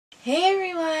Hey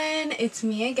everyone, it's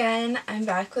me again. I'm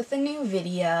back with a new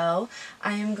video.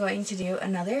 I am going to do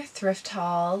another thrift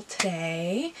haul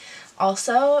today.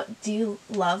 Also, do you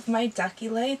love my ducky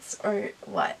lights or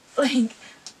what? Like,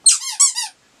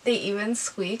 they even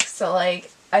squeak, so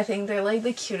like, I think they're like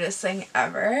the cutest thing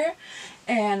ever.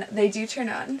 And they do turn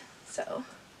on, so.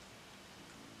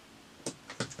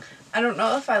 I don't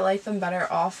know if I like them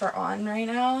better off or on right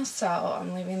now, so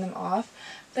I'm leaving them off.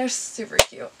 They're super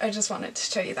cute. I just wanted to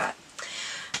show you that.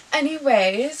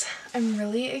 Anyways, I'm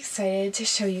really excited to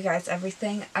show you guys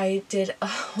everything. I did a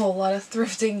whole lot of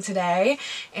thrifting today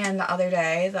and the other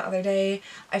day. The other day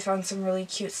I found some really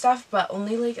cute stuff, but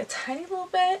only like a tiny little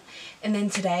bit. And then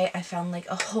today I found like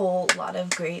a whole lot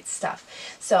of great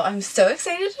stuff. So I'm so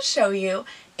excited to show you.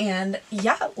 And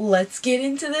yeah, let's get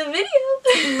into the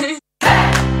video.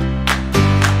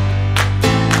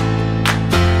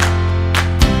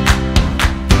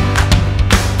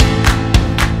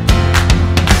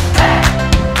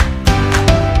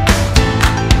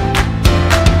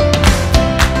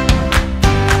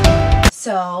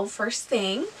 So first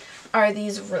thing are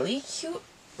these really cute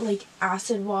like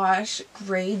acid wash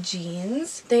gray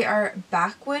jeans. They are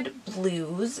Backwood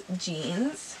Blues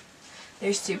jeans.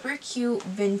 They're super cute,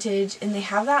 vintage, and they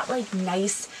have that like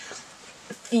nice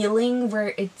feeling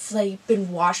where it's like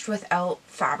been washed without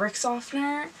fabric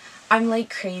softener. I'm like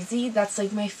crazy. That's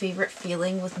like my favorite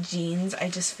feeling with jeans. I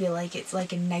just feel like it's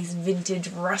like a nice vintage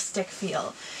rustic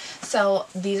feel. So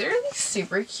these are like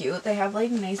super cute. They have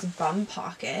like nice bum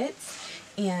pockets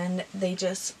and they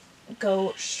just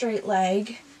go straight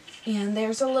leg, and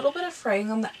there's a little bit of fraying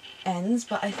on the ends,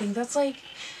 but I think that's like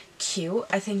cute.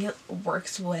 I think it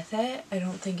works with it. I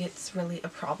don't think it's really a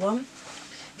problem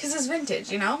because it's vintage,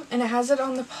 you know, and it has it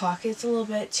on the pockets a little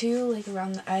bit too, like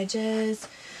around the edges,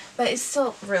 but it's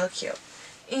still real cute.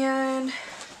 And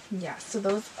yeah, so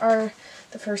those are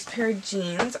the first pair of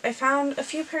jeans. I found a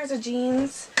few pairs of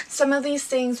jeans. Some of these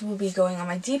things will be going on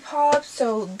my Depop,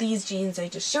 so these jeans I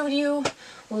just showed you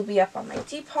will be up on my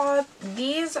Depop.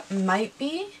 These might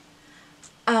be,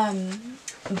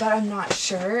 but I'm not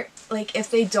sure. Like,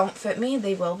 if they don't fit me,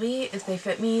 they will be. If they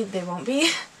fit me, they won't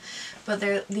be. But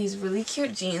they're these really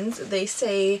cute jeans. They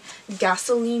say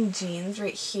gasoline jeans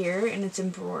right here, and it's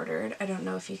embroidered. I don't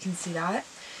know if you can see that.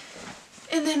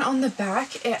 And then on the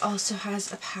back, it also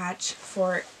has a patch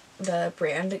for the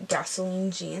brand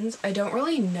Gasoline Jeans. I don't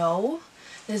really know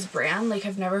this brand, like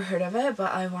I've never heard of it,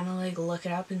 but I want to like look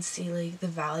it up and see like the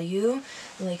value,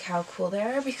 like how cool they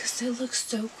are, because they look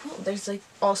so cool. There's like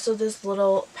also this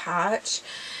little patch,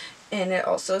 and it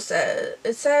also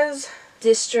says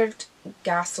District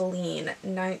Gasoline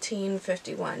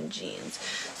 1951 jeans.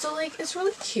 So like it's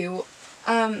really cute.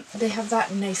 They have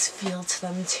that nice feel to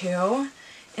them too.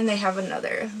 And they have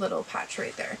another little patch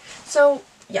right there. So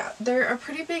yeah, they're a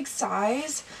pretty big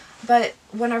size, but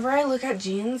whenever I look at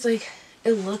jeans, like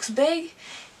it looks big,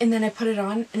 and then I put it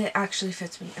on and it actually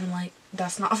fits me. And I'm like,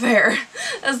 that's not fair.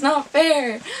 That's not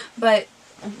fair. But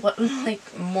what,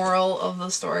 like, moral of the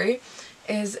story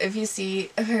is if you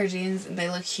see a pair of jeans and they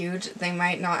look huge, they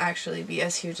might not actually be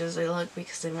as huge as they look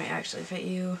because they might actually fit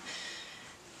you.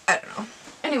 I don't know.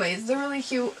 Anyways, they're really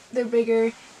cute. They're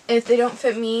bigger. If they don't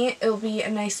fit me, it'll be a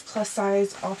nice plus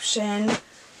size option.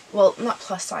 Well, not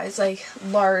plus size, like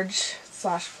large /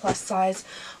 plus size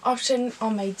option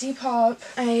on my Depop.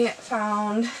 I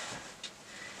found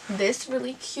this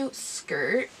really cute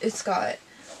skirt. It's got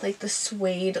like the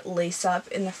suede lace up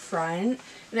in the front,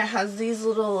 and it has these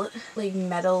little like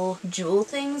metal jewel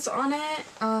things on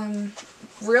it.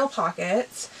 Real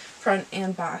pockets, front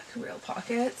and back real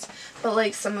pockets, but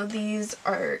like some of these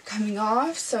are coming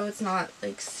off, so it's not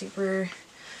like super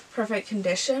perfect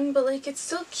condition, but like it's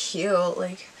still cute.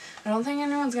 Like I don't think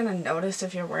anyone's gonna notice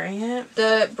if you're wearing it.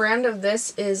 The brand of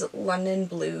this is London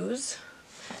Blues,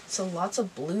 so lots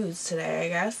of blues today, I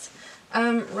guess.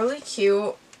 Really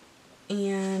cute,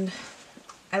 and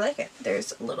I like it.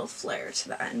 There's a little flare to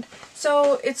the end,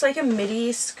 so it's like a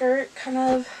midi skirt, kind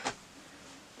of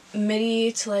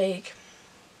midi to like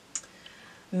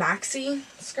maxi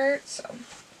skirt, so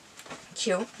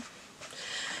cute.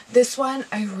 This one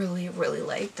I really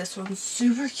like. This one's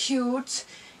super cute.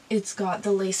 It's got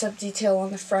the lace up detail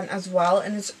on the front as well,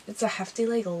 and it's a hefty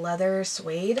like leather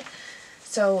suede,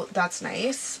 so that's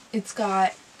nice. It's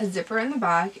got a zipper in the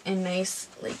back and nice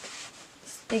like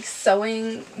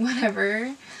sewing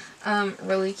whatever.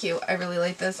 Really cute. I really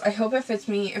like this. I hope it fits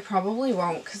me. It probably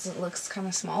won't because it looks kind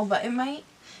of small, but it might.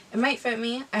 It might fit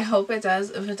me. I hope it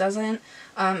does. If it doesn't,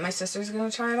 my sister's going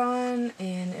to try it on,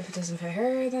 and if it doesn't fit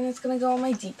her, then it's going to go on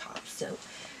my Depop. So,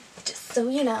 just so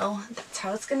you know, that's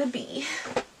how it's going to be.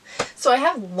 So I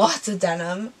have lots of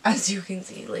denim, as you can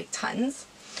see, like tons,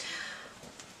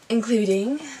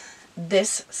 including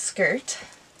this skirt.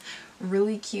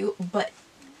 Really cute, but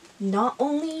not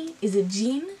only is it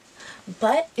jean,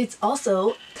 but it's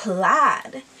also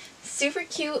plaid. Super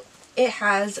cute. It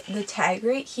has the tag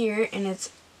right here, and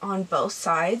it's on both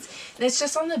sides, and it's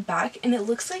just on the back, and it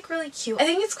looks like really cute. I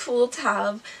think it's cool to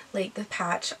have like the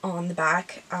patch on the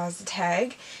back as a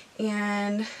tag,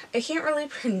 and I can't really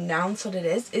pronounce what it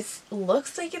is. It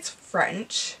looks like it's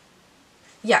French.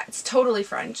 Yeah, it's totally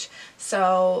French,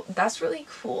 so that's really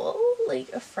cool, like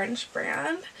a French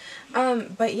brand.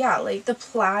 But yeah, like the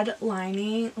plaid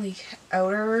lining, like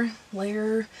outer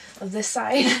layer of this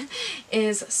side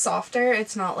is softer.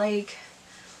 It's not like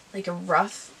a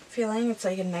rough feeling. It's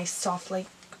like a nice soft, like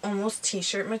almost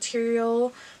t-shirt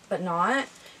material, but not.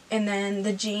 And then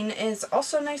the jean is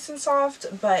also nice and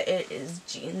soft, but it is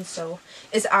jean, so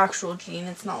it's actual jean.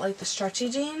 It's not like the stretchy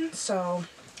jean, so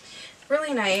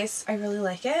really nice. I really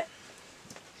like it.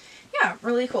 Yeah,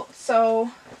 really cool.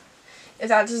 So if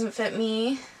that doesn't fit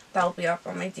me, that'll be up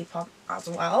on my Depop as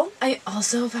well. I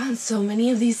also found so many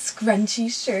of these scrunchy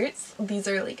shirts. These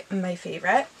are like my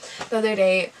favorite. The other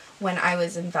day when I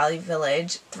was in Valley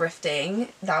Village thrifting,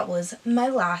 that was my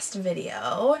last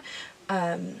video,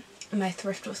 my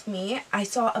Thrift With Me, I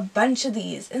saw a bunch of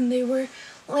these, and they were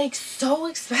like so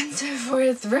expensive for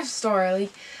a thrift store.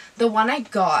 Like the one I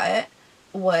got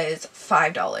was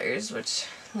 $5, which,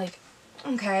 like,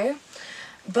 okay,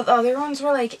 but the other ones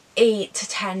were like $8 to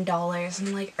 $10.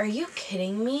 I'm like, are you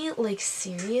kidding me? Like,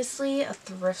 seriously, a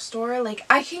thrift store? Like,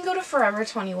 I can go to Forever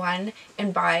 21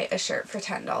 and buy a shirt for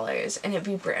 $10 and it'd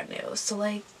be brand new. So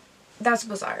like, that's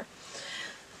bizarre.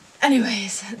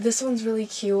 Anyways, this one's really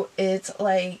cute. It's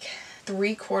like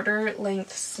 3/4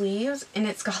 length sleeves, and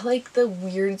it's got like the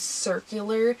weird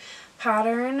circular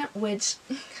pattern, which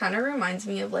kind of reminds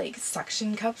me of like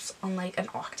suction cups on like an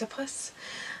octopus.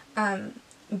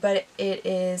 But it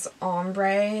is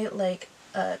ombre, like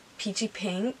a peachy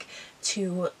pink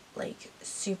to like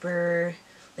super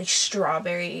like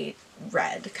strawberry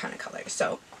red kind of color.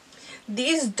 So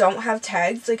these don't have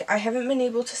tags. Like, I haven't been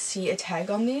able to see a tag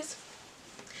on these,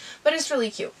 but it's really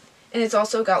cute. And it's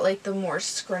also got like the more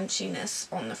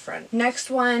scrunchiness on the front. Next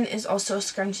one is also a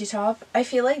scrunchy top. I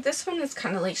feel like this one is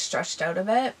kind of like stretched out a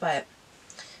bit, but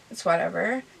it's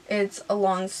whatever. It's a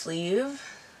long sleeve,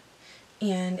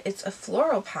 and it's a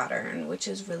floral pattern, which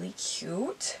is really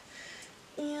cute.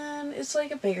 And it's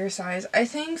like a bigger size. I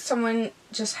think someone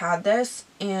just had this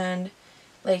and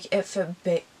like it fit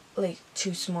big, like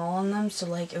too small on them, so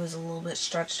like it was a little bit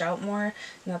stretched out more,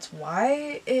 and that's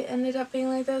why it ended up being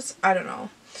like this. I don't know.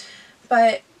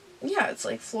 But yeah, it's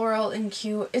like floral and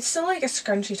cute. It's still like a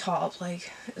scrunchy top. Like,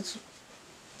 it's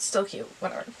still cute.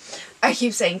 Whatever. I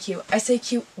keep saying cute. I say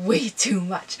cute way too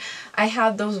much. I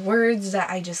have those words that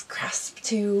I just grasp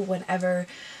to whenever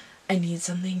I need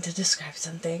something to describe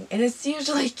something. And it's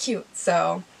usually cute.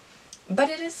 So, but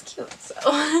it is cute. So,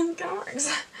 it kind of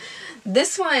works.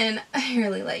 This one I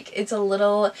really like. It's a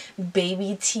little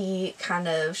baby tee kind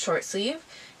of short sleeve.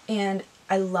 And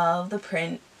I love the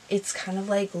print. It's kind of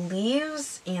like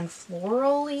leaves and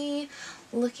florally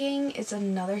looking. It's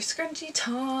another scrunchy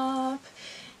top.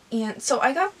 And so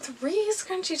I got 3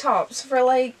 scrunchy tops for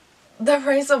like the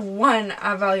price of one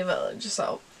at Valley Village.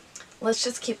 So let's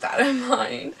just keep that in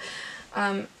mind.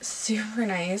 Super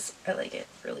nice. I like it.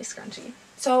 Really scrunchy.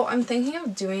 So I'm thinking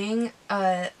of doing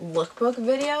a lookbook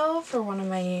video for one of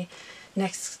my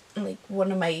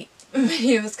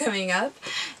videos coming up,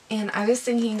 and I was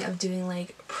thinking of doing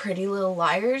like Pretty Little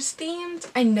Liars themed.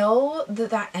 I know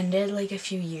that ended like a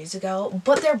few years ago,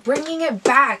 but they're bringing it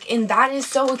back, and that is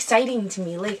so exciting to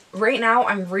me. Like, right now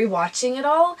I'm rewatching it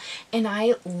all, and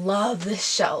I love this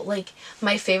show. Like,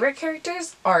 my favorite character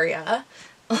is Aria.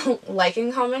 Like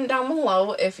and comment down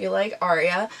below if you like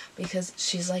Aria, because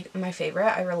she's like my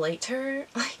favorite. I relate to her.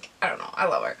 Like, I don't know, I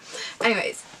love her.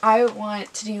 Anyways, I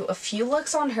want to do a few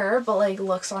looks on her, but like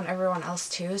looks on everyone else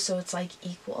too, so it's like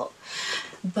equal.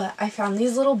 But I found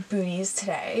these little booties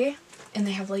today, and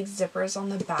they have like zippers on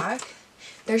the back.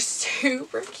 They're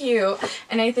super cute,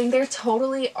 and I think they're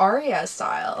totally Aria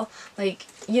style. Like,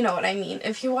 you know what I mean.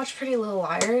 If you watch Pretty Little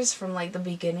Liars from like the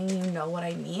beginning, you know what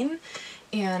I mean.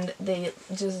 And they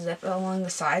just zip along the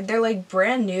side. They're like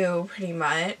brand new pretty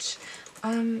much.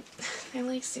 They're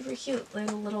like super cute. They're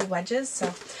little wedges.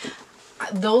 So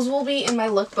those will be in my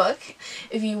lookbook.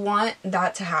 If you want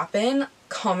that to happen,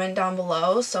 comment down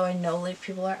below so I know like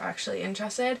people are actually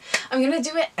interested. I'm gonna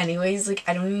do it anyways. Like,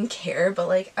 I don't even care, but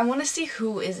like I want to see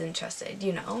who is interested,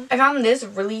 you know. I found this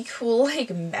really cool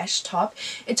like mesh top.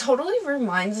 It totally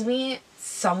reminds me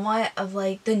somewhat of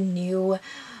like the new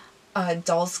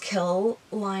Dolls Kill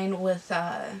line with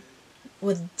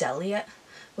Dahlias?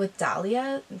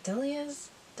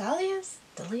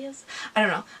 I don't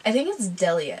know. I think it's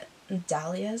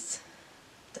Dahlias.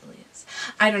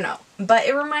 I don't know. But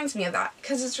it reminds me of that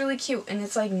because it's really cute and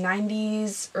it's like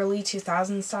 90s, early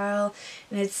 2000s style,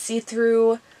 and it's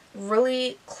see-through,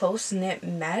 really close-knit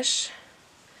mesh.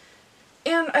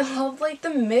 And I love like the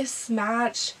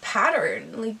mismatch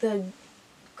pattern, like the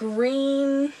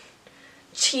green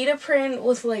cheetah print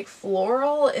with like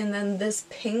floral and then this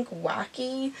pink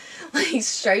wacky like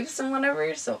stripes and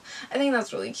whatever. So I think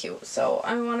that's really cute. So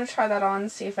I want to try that on,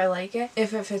 see if I like it,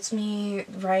 if it fits me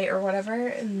right or whatever,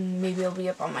 and maybe it'll be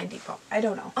up on my Depop. I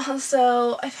don't know.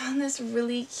 Also, I found this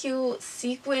really cute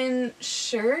sequin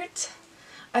shirt.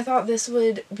 I thought this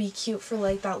would be cute for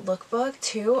like that lookbook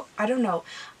too. I don't know.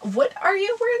 Would Arya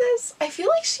wear this? I feel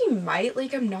like she might,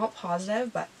 like I'm not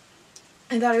positive, but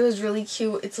I thought it was really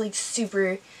cute. It's like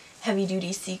super heavy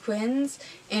duty sequins,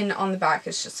 and on the back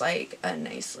it's just like a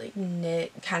nice like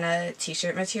knit kind of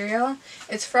t-shirt material.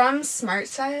 It's from Smart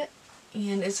Set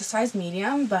and it's a size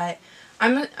medium, but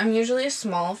I'm usually a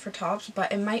small for tops,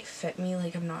 but it might fit me,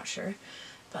 like I'm not sure,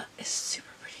 but it's super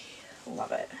pretty.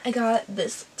 Love it. I got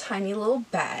this tiny little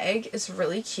bag. It's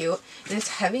really cute and it's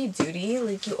heavy duty.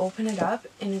 Like you open it up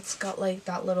and it's got like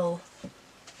that little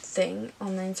thing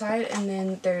on the inside, and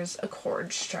then there's a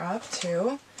cord strap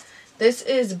too. This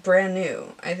is brand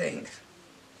new, I think.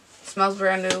 Smells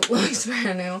brand new, looks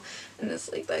brand new, and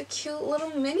it's like that cute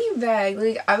little mini bag.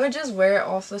 Like I would just wear it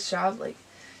off the shelf, like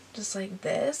just like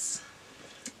this.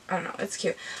 I don't know, it's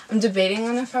cute. I'm debating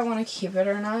on if I want to keep it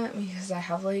or not because I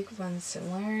have like one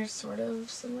similar, sort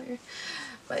of similar.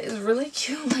 But it's really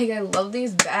cute. Like I love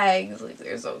these bags. Like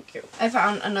they're so cute. I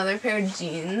found another pair of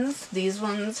jeans. These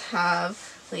ones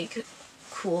have like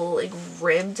cool like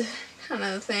ribbed kind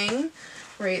of thing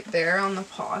right there on the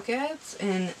pockets,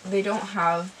 and they don't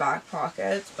have back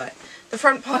pockets, but the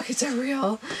front pockets are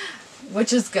real,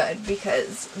 which is good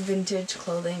because vintage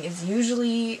clothing is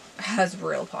usually has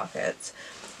real pockets.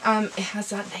 It has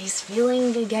that nice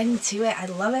feeling to get into it. I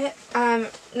love it.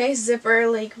 Nice zipper,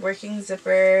 like working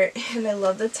zipper, and I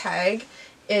love the tag.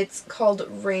 It's called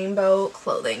Rainbow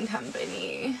Clothing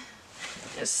Company.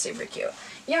 It's super cute.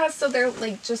 Yeah, so they're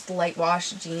like just light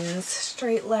wash jeans,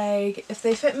 straight leg. If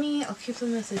they fit me, I'll keep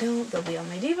them. If they don't, they'll be on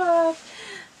my Depop,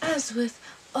 as with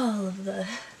all of the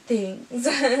things.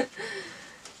 I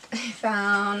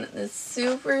found this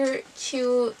super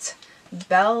cute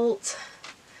belt.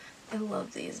 I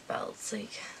love these belts.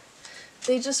 Like,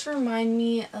 they just remind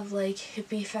me of like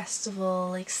hippie festival,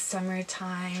 like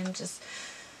summertime, just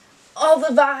all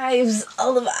the vibes,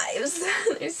 all the vibes.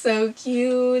 They're so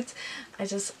cute.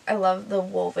 I love the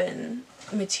woven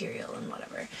material and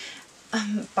whatever.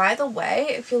 By the way,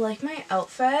 if you like my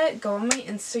outfit, go on my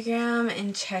Instagram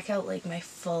and check out like my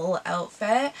full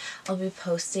outfit. I'll be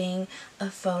posting a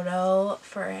photo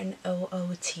for an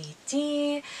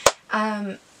OOTD.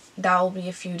 That will be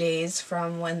a few days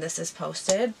from when this is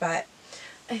posted, but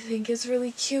I think it's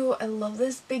really cute. I love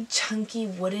this big chunky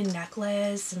wooden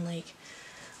necklace and like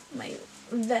my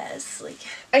vest. Like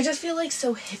I just feel like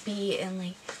so hippie and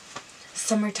like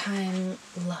summertime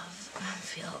love.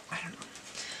 I don't know.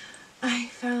 I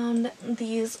found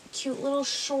these cute little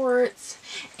shorts,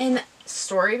 and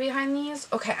story behind these.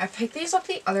 Okay, I picked these up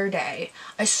the other day.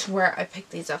 I swear I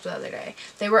picked these up the other day.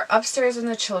 They were upstairs in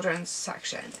the children's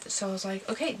section. So I was like,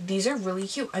 okay, these are really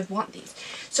cute. I want these.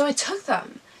 So I took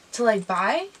them to like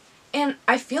buy, and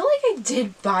I feel like I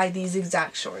did buy these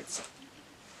exact shorts.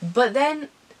 But then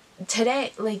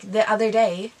today, like the other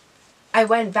day, I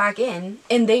went back in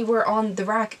and they were on the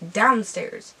rack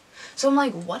downstairs. So I'm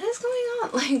like, what is going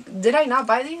on? Like, did I not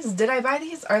buy these? Did I buy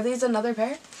these? Are these another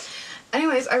pair?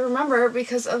 Anyways, I remember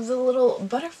because of the little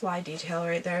butterfly detail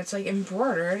right there. It's like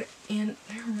embroidered and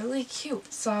they're really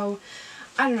cute. So,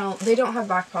 I don't know. They don't have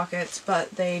back pockets,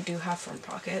 but they do have front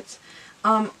pockets.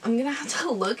 I'm gonna have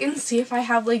to look and see if I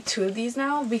have like 2 of these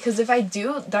now, because if I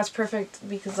do, that's perfect,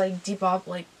 because like Depop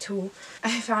like 2.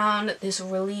 I found this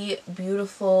really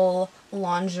beautiful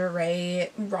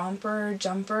lingerie romper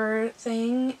jumper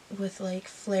thing with like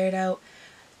flared out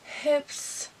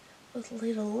hips with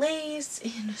little lace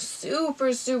and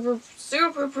super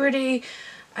pretty.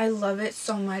 I love it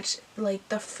so much. Like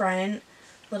the front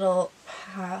little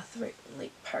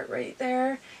part right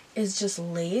there is just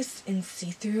lace and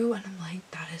see-through, and I'm like,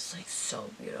 that is like so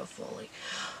beautiful. Like,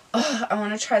 ugh, I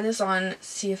want to try this on,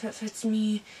 see if it fits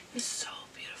me. It's so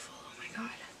beautiful. Oh my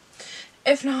god.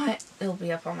 If not, it'll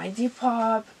be up on my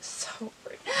Depop. So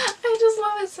pretty. I just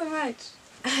love it so much.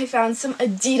 I found some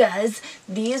Adidas.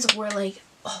 These were like,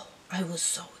 oh, I was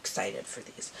so excited for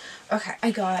these. Okay,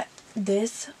 I got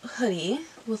this hoodie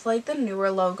with like the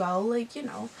newer logo, like, you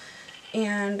know,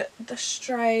 and the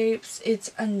stripes.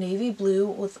 It's a navy blue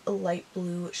with a light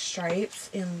blue stripes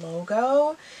and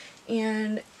logo,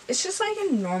 and it's just like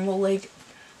a normal, like,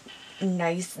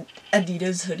 nice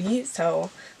Adidas hoodie.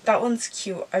 So that one's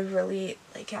cute. I really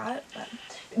like it. But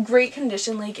great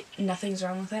condition, like nothing's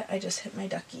wrong with it. I just hit my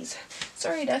duckies.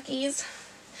 Sorry, duckies.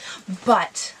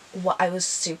 But what I was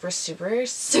super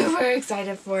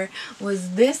excited for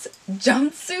was this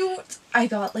jumpsuit. I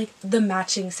got like the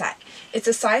matching set. It's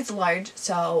a size large,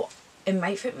 so it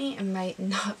might fit me, it might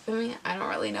not fit me, I don't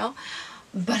really know.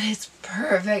 But it's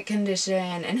perfect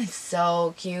condition and it's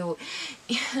so cute.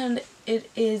 And it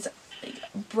is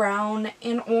like brown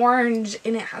and orange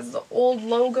and it has the old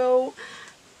logo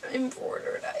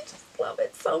embroidered. I just love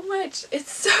it so much.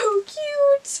 It's so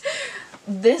cute.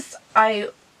 This I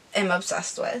am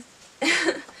obsessed with.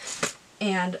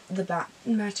 And the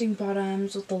matching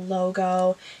bottoms with the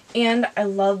logo, and I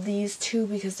love these too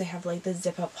because they have like the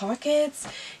zip up pockets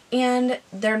and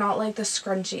they're not like the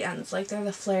scrunchy ends, like they're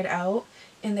the flared out,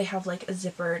 and they have like a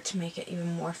zipper to make it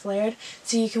even more flared,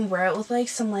 so you can wear it with like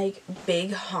some like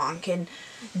big honkin'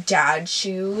 dad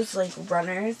shoes, like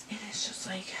runners, and it's just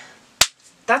like,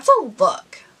 that's a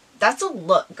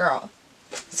look, girl.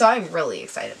 So I'm really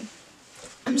excited.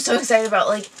 I'm so excited about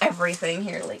like everything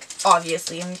here. Like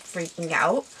obviously I'm freaking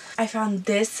out. I found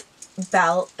this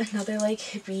belt, another like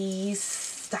hippie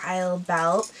style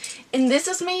belt, and this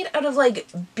is made out of like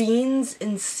beans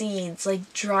and seeds,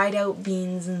 like dried out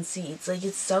beans and seeds. Like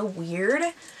it's so weird,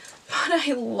 but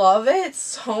I love it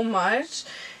so much.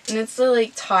 And it's the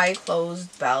like tie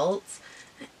closed belt,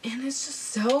 and it's just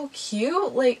so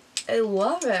cute. Like I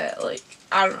love it. Like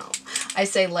I don't know, I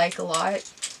say like a lot,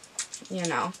 you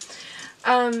know.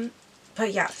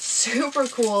 But yeah, super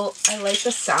cool. I like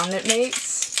the sound it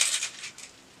makes.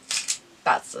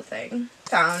 That's the thing.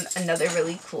 Found another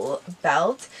really cool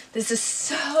belt. This is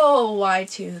so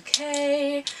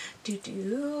Y2K.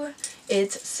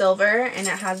 It's silver and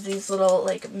it has these little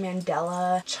like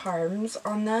Mandela charms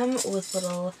on them with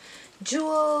little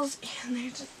jewels, and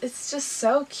it's just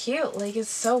so cute. Like it's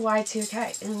so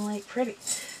Y2K and like pretty.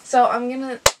 So I'm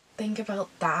gonna think about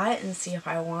that and see if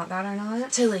I want that or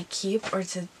not to like keep or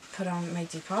to put on my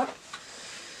Depop.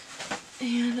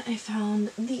 And I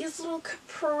found these little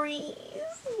capris.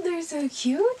 They're so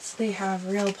cute. They have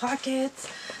real pockets.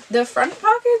 The front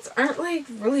pockets aren't like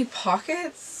really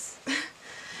pockets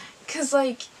because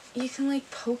like you can like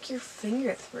poke your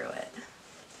finger through it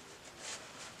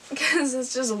because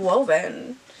it's just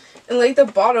woven, and like the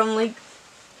bottom, like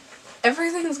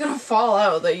everything's gonna fall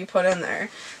out that you put in there.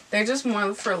 They're just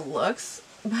more for looks,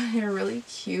 but they're really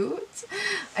cute.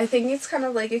 I think it's kind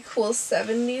of like a cool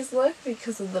 70s look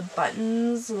because of the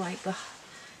buttons, like the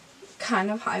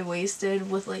kind of high-waisted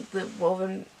with like the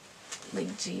woven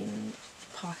like jean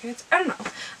pockets. I don't know.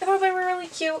 I thought they were really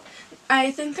cute.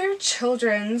 I think they're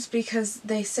children's because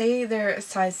they say they're a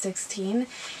size 16,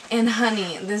 and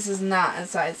honey, this is not a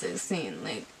size 16.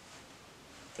 Like,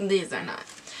 these are not.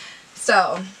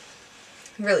 So,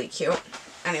 really cute.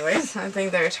 Anyways, I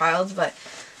think they're a child's, but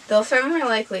they'll fit more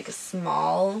like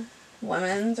small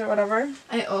women's or whatever.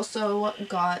 I also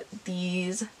got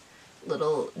these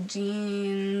little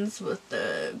jeans with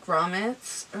the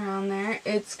grommets around there.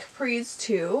 It's capris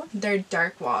too. They're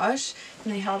dark wash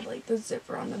and they have like the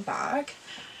zipper on the back.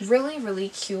 Really, really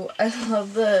cute. I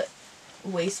love the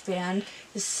waistband.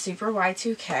 It's super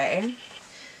Y2K.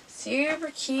 Super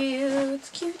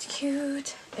cute,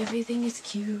 cute. Everything is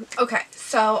cute. Okay,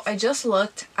 so I just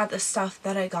looked at the stuff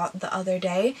that I got the other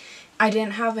day. I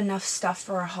didn't have enough stuff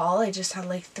for a haul. I just had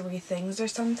like 3 things or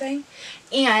something.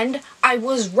 And I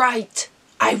was right.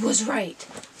 I was right.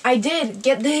 I did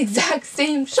get the exact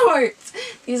same shorts.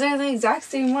 These are the exact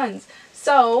same ones.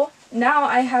 So now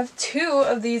I have 2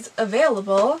 of these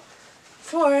available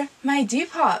for my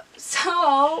Depop.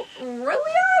 So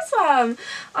really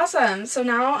awesome. So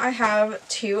now I have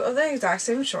 2 of the exact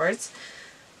same shorts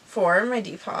for my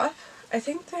Depop. I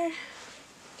think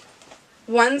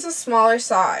one's a smaller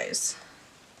size.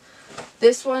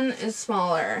 This one is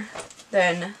smaller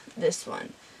than this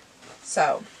one.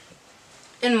 So,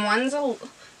 and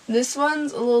this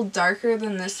one's a little darker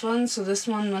than this one, so this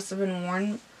one must have been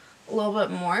worn a little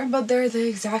bit more, but they're the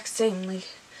exact same. Like,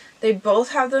 they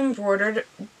both have them embroidered.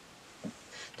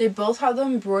 They both have the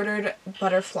embroidered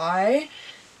butterfly,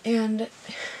 and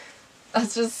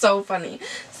that's just so funny.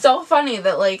 So funny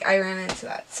that like I ran into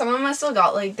that. Someone must have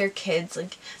got like their kids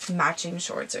like matching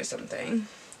shorts or something.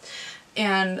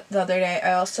 And the other day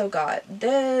I also got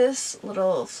this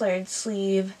little flared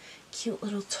sleeve, cute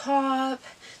little top.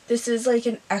 This is like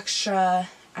an extra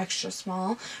extra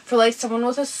small for like someone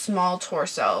with a small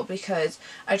torso, because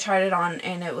I tried it on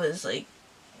and it was like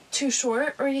too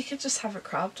short, or you could just have it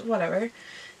cropped, whatever.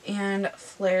 And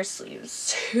flare sleeves,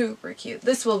 super cute.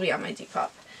 This will be on my Depop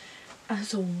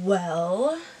as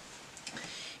well.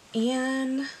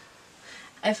 And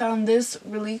I found this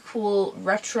really cool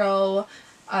retro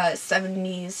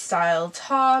 70s style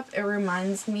top. It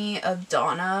reminds me of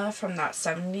Donna from that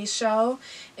 70s show.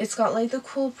 It's got like the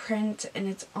cool print and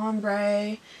it's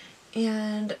ombre,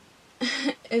 and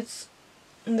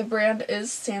the brand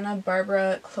is Santa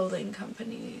Barbara Clothing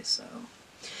Company. So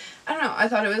I don't know, I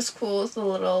thought it was cool with the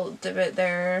little divot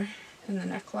there in the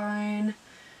neckline,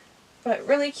 but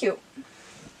really cute.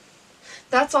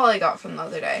 That's all I got from the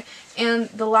other day. And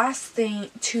the last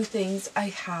two things I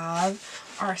have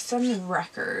are some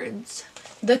records.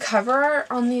 The cover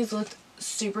on these looked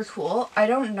super cool. I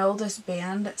don't know this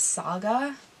band,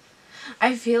 Saga.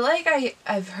 I feel like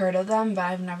I've heard of them, but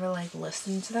I've never like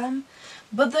listened to them.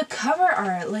 But the cover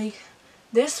art, like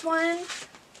this one,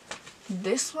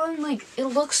 like it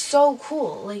looks so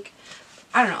cool. Like,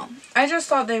 I don't know. I just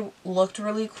thought they looked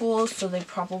really cool, so they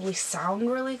probably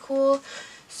sound really cool.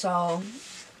 So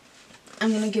I'm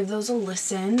going to give those a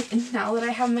listen. And now that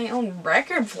I have my own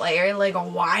record player, like,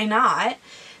 why not?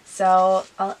 So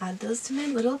I'll add those to my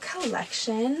little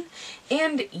collection.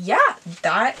 And yeah,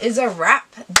 that is a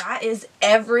wrap. That is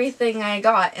everything I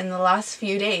got in the last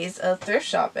few days of thrift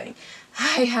shopping.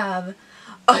 I have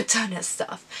a ton of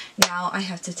stuff. Now I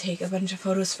have to take a bunch of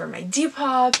photos for my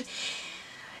Depop.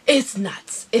 It's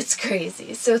nuts. It's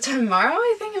crazy. So tomorrow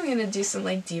I think I'm going to do some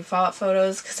like Depop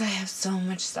photos, because I have so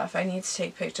much stuff I need to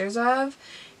take pictures of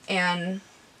and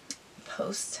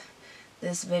post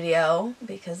this video,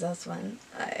 because that's when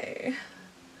I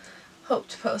hope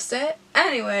to post it.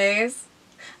 Anyways,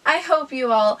 I hope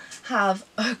you all have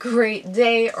a great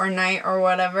day or night or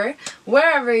whatever,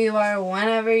 wherever you are,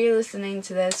 whenever you're listening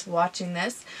to this, watching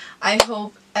this. I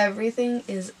hope everything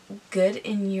is good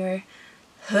in your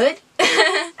hood.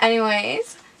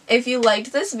 Anyways, if you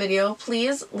liked this video,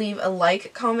 please leave a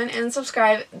like, comment, and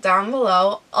subscribe down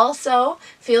below. Also,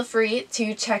 feel free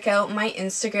to check out my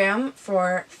Instagram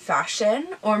for fashion,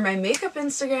 or my makeup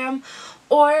Instagram,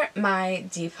 or my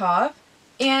Depop,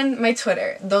 and my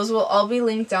Twitter. Those will all be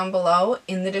linked down below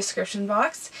in the description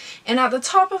box. And at the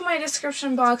top of my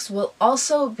description box will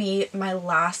also be my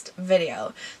last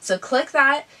video. So click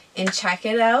that and check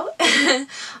it out.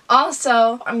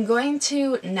 Also, I'm going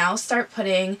to now start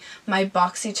putting my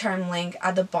Boxycharm link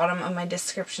at the bottom of my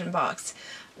description box,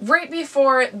 right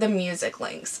before the music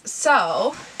links.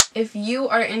 So if you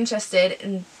are interested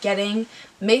in getting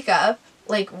makeup,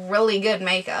 like really good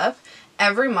makeup,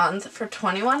 every month for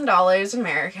 $21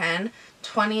 American,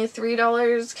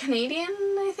 $23 Canadian,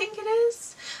 I think it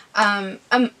is.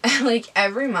 Like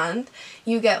every month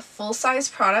you get full-size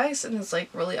products, and it's like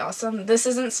really awesome. This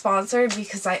isn't sponsored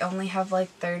because I only have like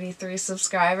 33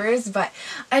 subscribers, but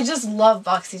I just love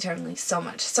Boxycharm like so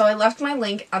much. So I left my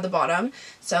link at the bottom.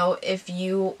 So if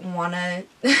you want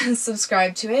to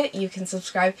subscribe to it, you can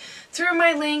subscribe through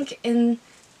my link, and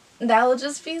that'll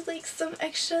just be like some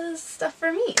extra stuff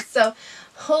for me. So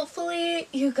hopefully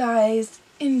you guys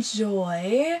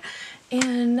enjoy,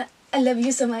 and I love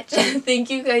you so much. Thank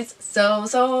you guys so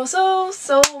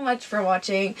much for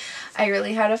watching. I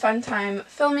really had a fun time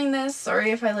filming this.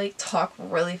 Sorry if I like talk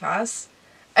really fast.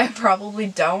 I probably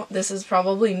don't. This is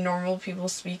probably normal people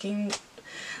speaking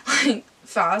like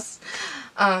fast,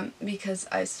 because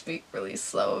I speak really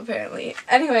slow apparently.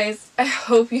 Anyways, I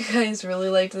hope you guys really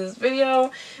liked this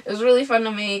video. It was really fun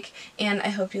to make, and I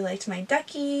hope you liked my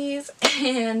duckies.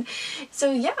 And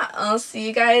so yeah, I'll see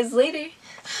you guys later.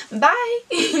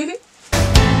 Bye!